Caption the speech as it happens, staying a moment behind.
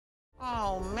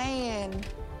Oh, man.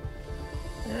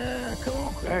 Yeah, come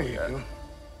on. There you go.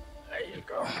 There you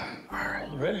go. All right,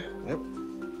 you ready? Yep.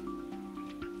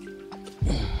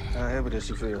 How heavy does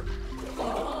she feel?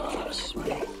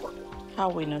 How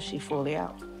we know she fully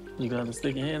out? You got to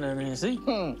stick your hand out there and see.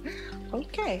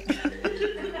 Okay.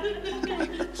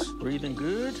 Breathing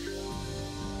good.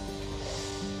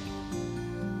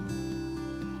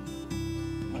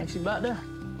 Like she about there.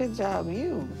 Good job,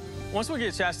 you. Once we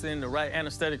get Shasta in the right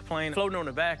anesthetic plane, floating on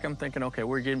the back, I'm thinking, okay,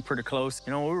 we're getting pretty close.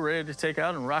 You know, we're ready to take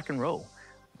out and rock and roll.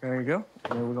 There you go.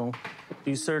 And then we're gonna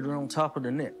do surgery on top of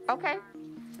the neck. Okay.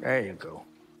 There you go.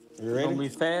 You ready? It's gonna be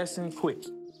fast and quick.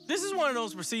 This is one of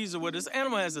those procedures where this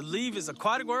animal has to leave its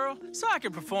aquatic world so I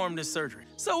can perform this surgery.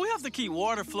 So we have to keep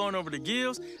water flowing over the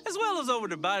gills as well as over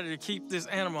the body to keep this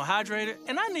animal hydrated.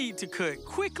 And I need to cut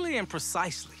quickly and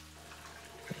precisely.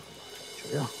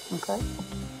 Yeah. Okay.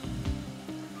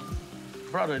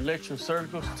 Brought an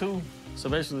electrosurgical too. So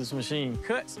basically this machine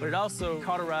cuts, but it also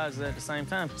cauterizes at the same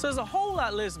time. So there's a whole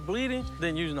lot less bleeding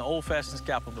than using an old-fashioned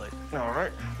scalpel blade. All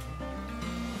right.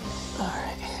 All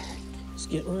right. Let's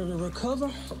get ready to recover.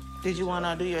 Did you want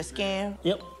to do your scan?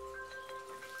 Yep.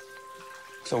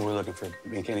 So we're looking for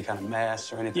any kind of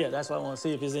mass or anything? Yeah, that's what I want to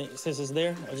see. If it's in, since it's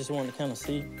there, I just wanted to kind of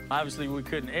see. Obviously, we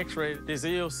couldn't x-ray this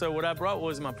eel, so what I brought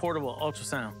was my portable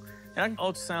ultrasound. And I can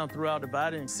ultrasound throughout the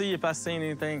body and see if I seen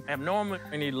anything abnormal,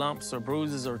 any lumps or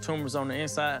bruises or tumors on the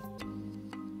inside.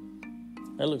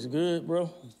 That looks good,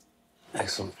 bro.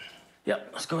 Excellent. Yep,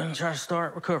 let's go ahead and try to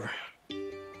start recovery.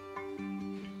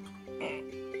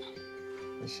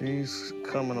 She's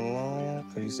coming along.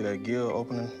 You see that gill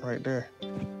opening right there?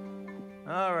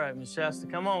 All right, Miss Shasta,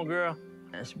 come on, girl.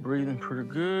 That's breathing pretty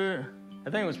good. I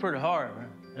think it was pretty hard, man.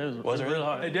 It was really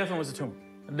hard. It definitely was a tumor.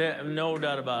 No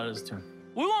doubt about it, it's a tumor.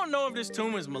 We won't know if this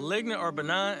tumor is malignant or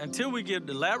benign until we get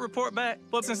the lab report back.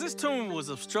 But since this tumor was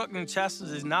obstructing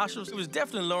Chasta's nostrils, it was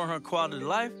definitely lowering her quality of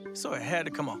life, so it had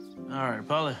to come off. All right,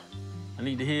 Polly, I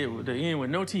need to hit with the end with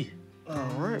no teeth. All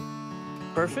right.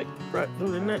 Perfect. Right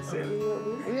through the neck.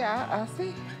 Yeah, I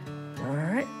see. All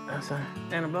right, that's an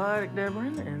antibiotic there,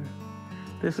 Brenda, and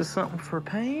this is something for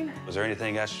pain. Was there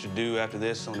anything I should do after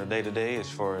this on the day-to-day as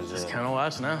far as... Just kind of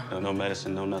watch now. No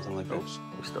medicine, no nothing like that?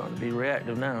 We're starting to be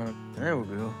reactive now. There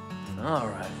we go. All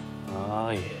right. Oh,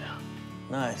 yeah.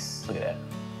 Nice. Look at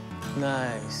that.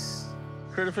 Nice.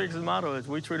 Critifix's motto is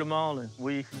we treat them all, and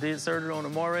we did surgery on the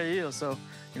Moray Eel, so,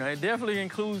 you know, it definitely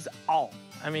includes all.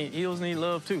 I mean, eels need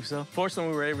love, too, so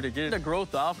fortunately we were able to get the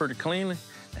growth off pretty cleanly,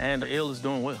 and the eel is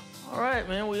doing well. All right,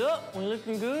 man, we up. We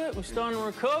looking good. We're starting to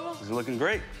recover. It's looking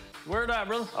great. Word out,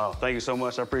 brother. Oh, thank you so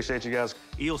much. I appreciate you guys.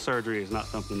 Eel surgery is not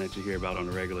something that you hear about on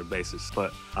a regular basis,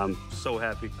 but I'm so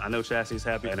happy. I know Chassie's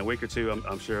happy. In a week or two,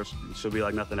 I'm sure she'll be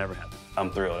like nothing ever happened.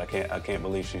 I'm thrilled. I can't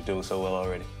believe she's doing so well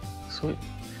already. Sweet.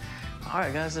 All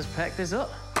right, guys, let's pack this up.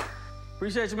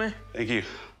 Appreciate you, man. Thank you.